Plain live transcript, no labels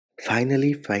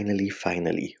Finally,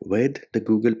 with the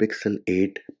Google Pixel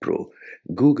 8 Pro,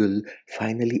 Google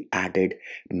finally added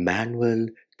manual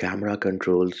camera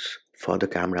controls for the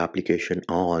camera application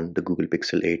on the Google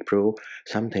Pixel 8 Pro,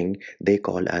 something they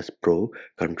call as Pro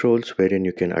controls, wherein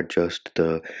you can adjust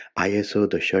the ISO,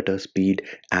 the shutter speed,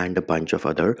 and a bunch of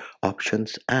other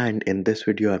options. And in this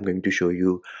video, I'm going to show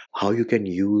you how you can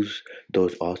use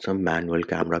those awesome manual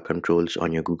camera controls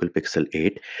on your Google Pixel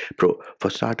 8 Pro. For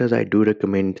starters, I do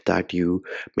recommend that you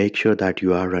make sure that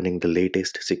you are running the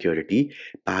latest security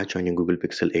patch on your Google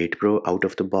Pixel 8 Pro. Out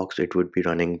of the box, it would be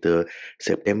running the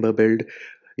September build.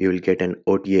 You will get an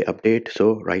OTA update.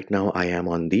 So right now I am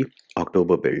on the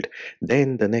October build.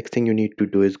 Then the next thing you need to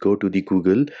do is go to the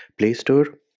Google Play Store.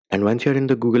 And once you're in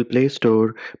the Google Play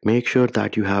Store, make sure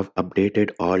that you have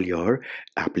updated all your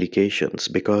applications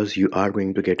because you are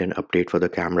going to get an update for the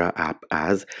camera app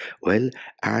as well.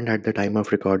 And at the time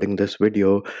of recording this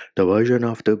video, the version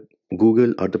of the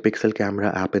Google or the Pixel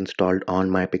camera app installed on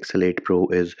my Pixel 8 Pro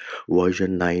is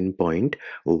version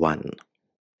 9.1.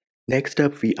 Next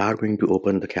up, we are going to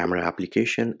open the camera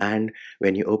application, and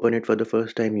when you open it for the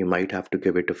first time, you might have to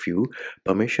give it a few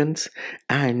permissions.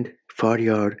 And for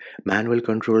your manual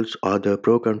controls or the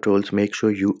pro controls, make sure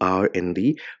you are in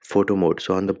the photo mode.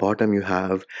 So on the bottom, you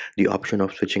have the option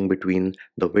of switching between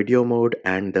the video mode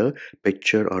and the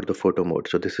picture or the photo mode.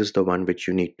 So this is the one which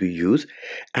you need to use.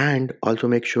 And also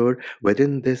make sure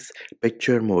within this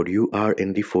picture mode, you are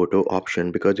in the photo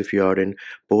option, because if you are in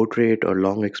portrait or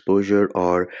long exposure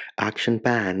or action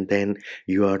pan, then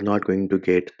you are not going to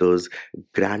get those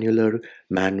granular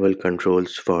manual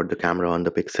controls for the camera on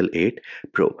the Pixel 8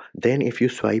 Pro. Then if you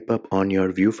swipe up on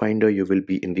your viewfinder, you will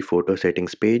be in the photo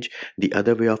settings page. The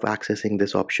other way of accessing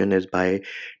this option is by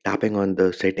tapping on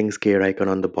the settings gear icon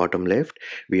on the bottom left.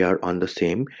 We are on the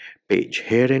same page.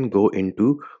 Herein go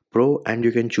into Pro, and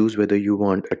you can choose whether you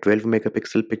want a 12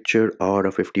 megapixel picture or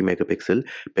a 50 megapixel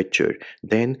picture.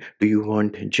 Then do you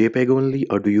want JPEG only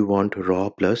or do you want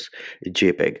RAW plus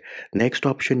JPEG? Next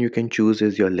option you can choose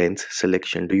is your lens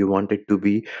selection. Do you want it to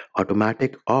be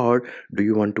automatic or do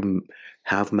you want to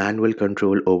have manual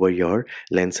control over your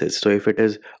lenses? So if it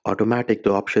is automatic,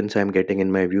 the options I'm getting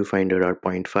in my viewfinder are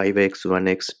 0.5x,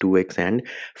 1x, 2x and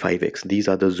 5x. These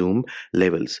are the zoom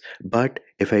levels. But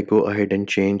if I go ahead and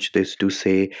change this to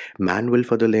say manual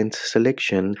for the lens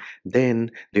selection, then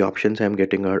the options I'm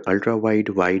getting are ultra wide,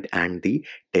 wide and the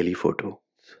telephoto.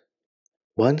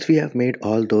 Once we have made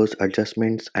all those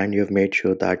adjustments and you have made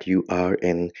sure that you are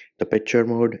in the picture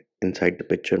mode, inside the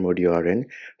picture mode you are in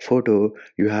photo,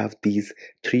 you have these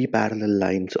three parallel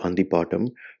lines on the bottom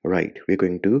right. We're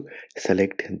going to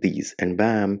select these and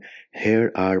bam,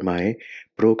 here are my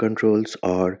pro controls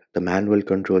or the manual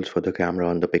controls for the camera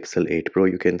on the Pixel 8 Pro.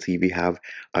 You can see we have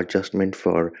adjustment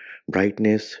for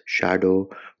brightness, shadow,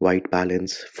 white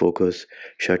balance, focus,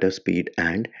 shutter speed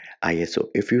and ISO.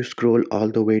 If you scroll all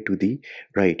the way to the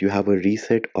right, you have a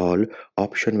reset all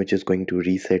option which is going to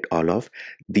reset all of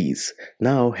these.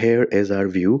 Now here is our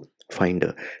view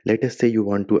finder. Let us say you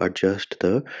want to adjust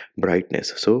the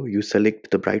brightness, so you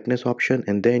select the brightness option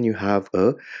and then you have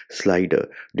a slider.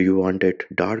 Do you want it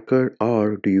darker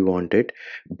or do you want it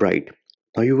bright?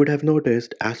 Now you would have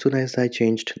noticed as soon as I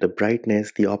changed the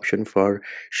brightness, the option for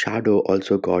shadow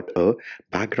also got a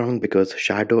background, because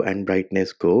shadow and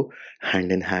brightness go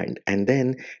hand in hand. And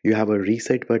then you have a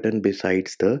reset button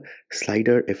besides the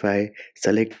slider. If I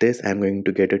select this, I'm going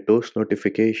to get a toast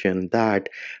notification that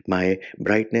my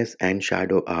brightness and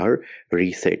shadow are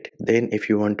reset. Then if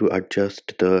you want to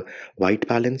adjust the white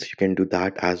balance, you can do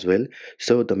that as well.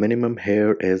 So the minimum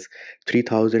here is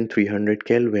 3300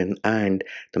 Kelvin and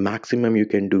the maximum you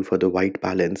can do for the white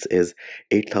balance is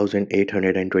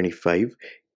 8825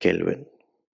 Kelvin.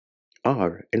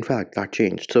 Or in fact that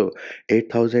changed, so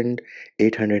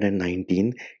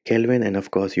 8819 Kelvin. And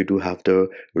of course you do have the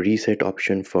reset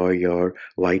option for your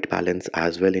white balance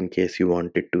as well in case you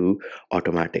want it to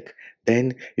automatic.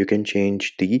 Then you can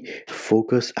change the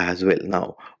focus as well.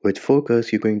 Now with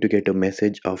focus you're going to get a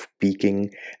message of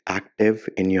peaking active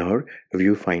in your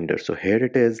viewfinder. So here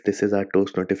it is, this is our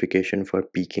toast notification for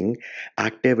peaking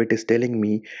active. It is telling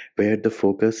me where the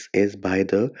focus is by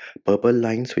the purple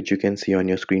lines which you can see on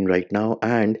your screen right now,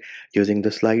 and using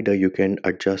the slider you can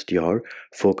adjust your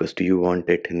focus. Do you want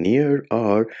it near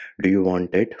or do you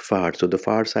want it far? So the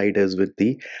far side is with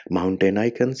the mountain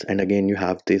icons, and again you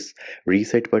have this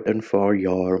reset button for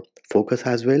your focus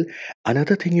as well.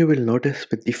 Another thing you will notice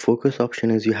with the focus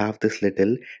option is you have this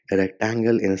little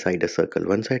rectangle inside a circle.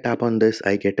 Once I tap on this,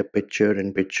 I get a picture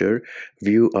in picture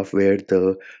view of where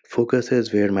the focus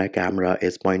is, where my camera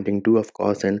is pointing to. Of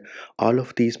course in all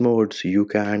of these modes you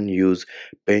can use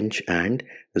pinch and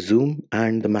zoom,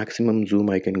 and the maximum zoom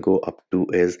I can go up to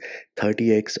is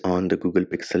 30x on the Google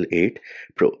Pixel 8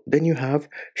 Pro. Then you have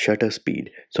shutter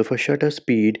speed. So for shutter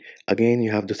speed, again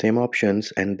you have the same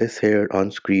options, and this here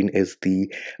on screen is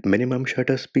the minimum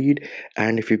shutter speed.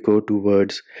 And if you go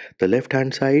towards the left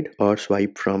hand side or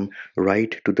swipe from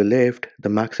right to the left, the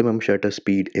maximum shutter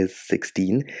speed is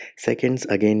 16 seconds.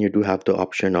 Again, you do have the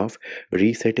option of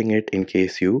resetting it in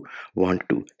case you want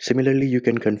to. Similarly, you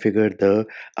can configure the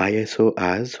ISO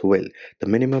as well. The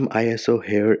minimum ISO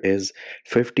here is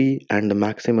 50, and the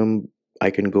maximum I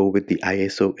can go with the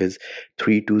ISO is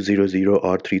 3200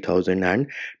 or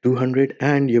 3200.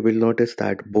 And you will notice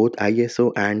that both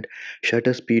ISO and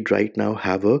shutter speed right now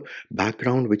have a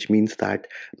background, which means that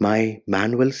my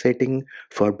manual setting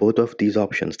for both of these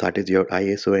options, that is your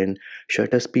ISO and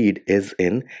shutter speed, is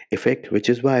in effect, which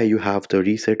is why you have the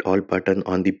reset all button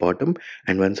on the bottom.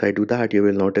 And once I do that, you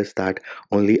will notice that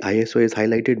only ISO is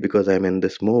highlighted because I'm in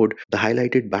this mode. The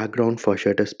highlighted background for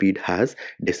shutter speed has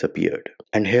disappeared.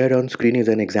 And here on screen is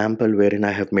an example wherein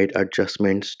I have made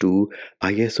adjustments to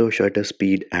ISO, shutter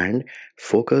speed and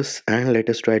focus. And let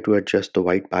us try to adjust the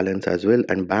white balance as well,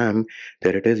 and bam,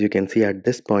 there it is. You can see at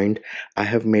this point I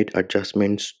have made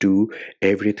adjustments to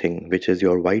everything, which is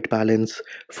your white balance,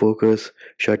 focus,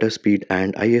 shutter speed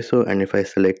and ISO. And if I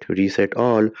select reset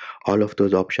all of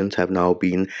those options have now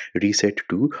been reset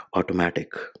to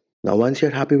automatic. Now, once you're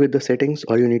happy with the settings,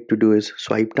 all you need to do is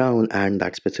swipe down and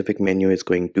that specific menu is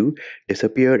going to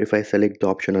disappear. If I select the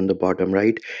option on the bottom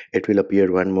right, it will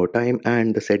appear one more time,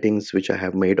 and the settings which I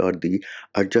have made, or the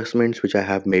adjustments which I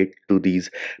have made to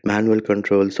these manual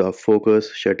controls of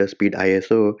focus, shutter speed,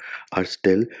 ISO are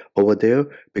still over there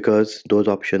because those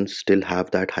options still have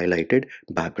that highlighted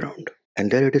background. And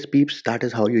there it is, peeps. That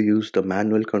is how you use the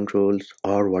manual controls,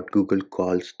 or what Google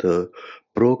calls the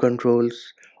Pro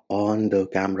controls, on the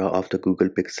camera of the Google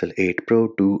Pixel 8 Pro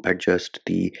to adjust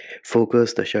the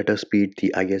focus, the shutter speed,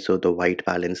 the ISO, the white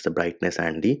balance, the brightness,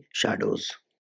 and the shadows.